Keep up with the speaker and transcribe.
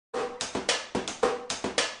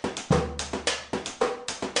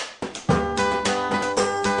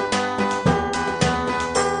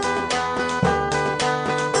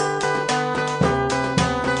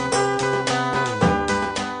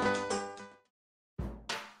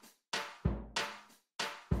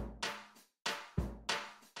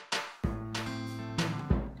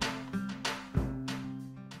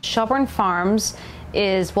Shelburne Farms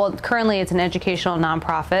is, well, currently it's an educational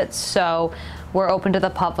nonprofit, so we're open to the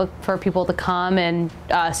public for people to come and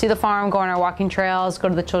see the farm, go on our walking trails, go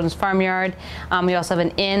to the children's farmyard. We also have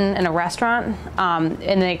an inn and a restaurant,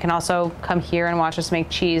 and they can also come here and watch us make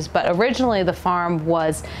cheese. But originally the farm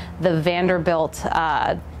was the Vanderbilt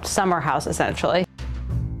summer house, essentially.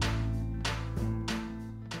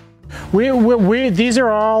 These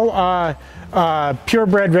are all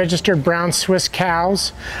purebred registered brown Swiss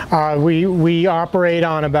cows. We operate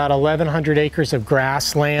on about 1,100 acres of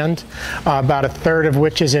grassland, about a third of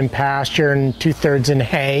which is in pasture and 2/3 in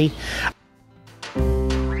hay.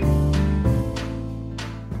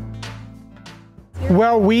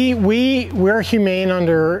 Well, we're humane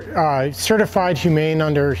under, certified humane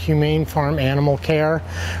under Humane Farm Animal Care,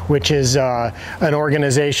 which is an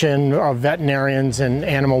organization of veterinarians and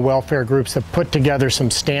animal welfare groups that put together some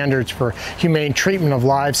standards for humane treatment of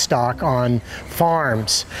livestock on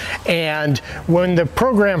farms. And when the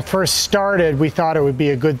program first started, we thought it would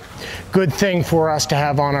be a good thing for us to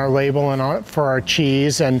have on our label and for our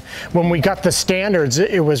cheese. And when we got the standards,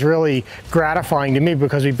 it was really gratifying to me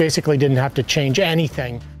because we basically didn't have to change anything.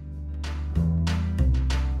 I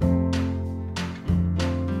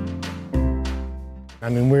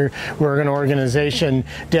mean, we're an organization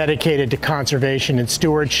dedicated to conservation and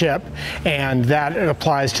stewardship, and that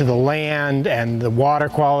applies to the land and the water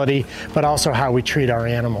quality, but also how we treat our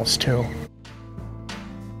animals too.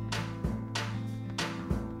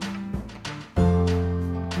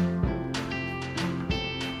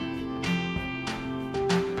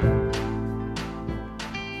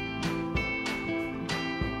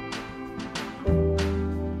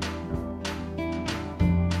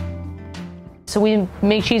 So we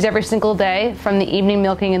make cheese every single day, from the evening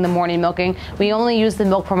milking and the morning milking. We only use the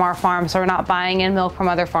milk from our farm, so we're not buying in milk from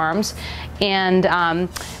other farms. And I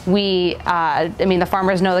mean, the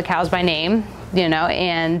farmers know the cows by name, you know,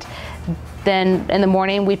 and then in the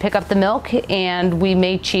morning we pick up the milk and we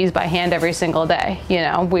make cheese by hand every single day. You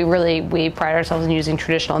know, we pride ourselves in using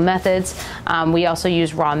traditional methods. We also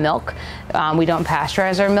use raw milk. We don't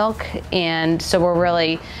pasteurize our milk, and so we're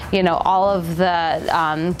really, you know, all of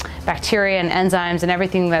the bacteria and enzymes and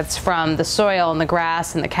everything that's from the soil and the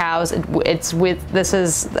grass and the cows. This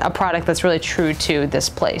is a product that's really true to this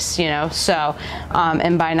place, you know. So,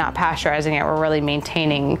 and by not pasteurizing it, we're really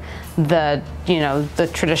maintaining the, you know, the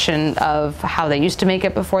tradition of how they used to make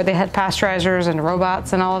it before they had pasteurizers and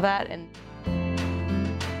robots and all of that. And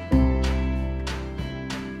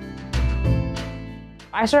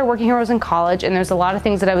I started working here when I was in college, and there's a lot of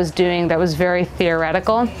things that I was doing that was very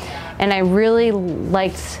theoretical, and I really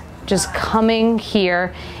liked just coming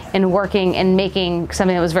here and working and making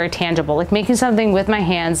something that was very tangible, like making something with my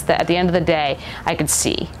hands that at the end of the day I could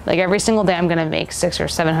see. Like every single day I'm gonna make 600 or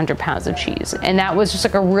 700 pounds of cheese, and that was just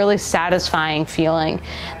like a really satisfying feeling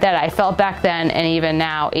that I felt back then, and even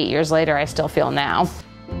now, 8 years later, I still feel now.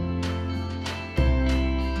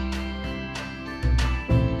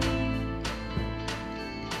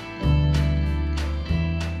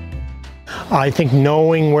 I think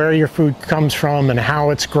knowing where your food comes from and how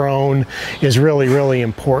it's grown is really, really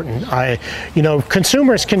important. You know,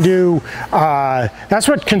 consumers can do, that's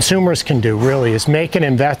what consumers can do really, is make an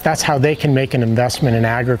invest. That's how they can make an investment in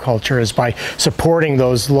agriculture, is by supporting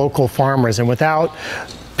those local farmers. And without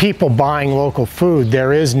people buying local food,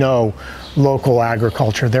 there is no local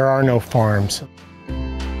agriculture. There are no farms.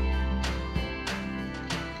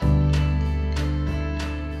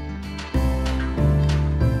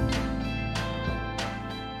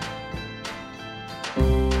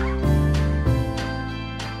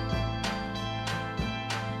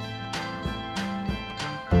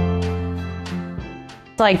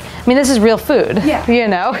 Like, I mean, this is real food, yeah. You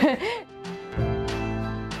know?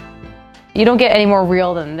 You don't get any more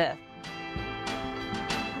real than this.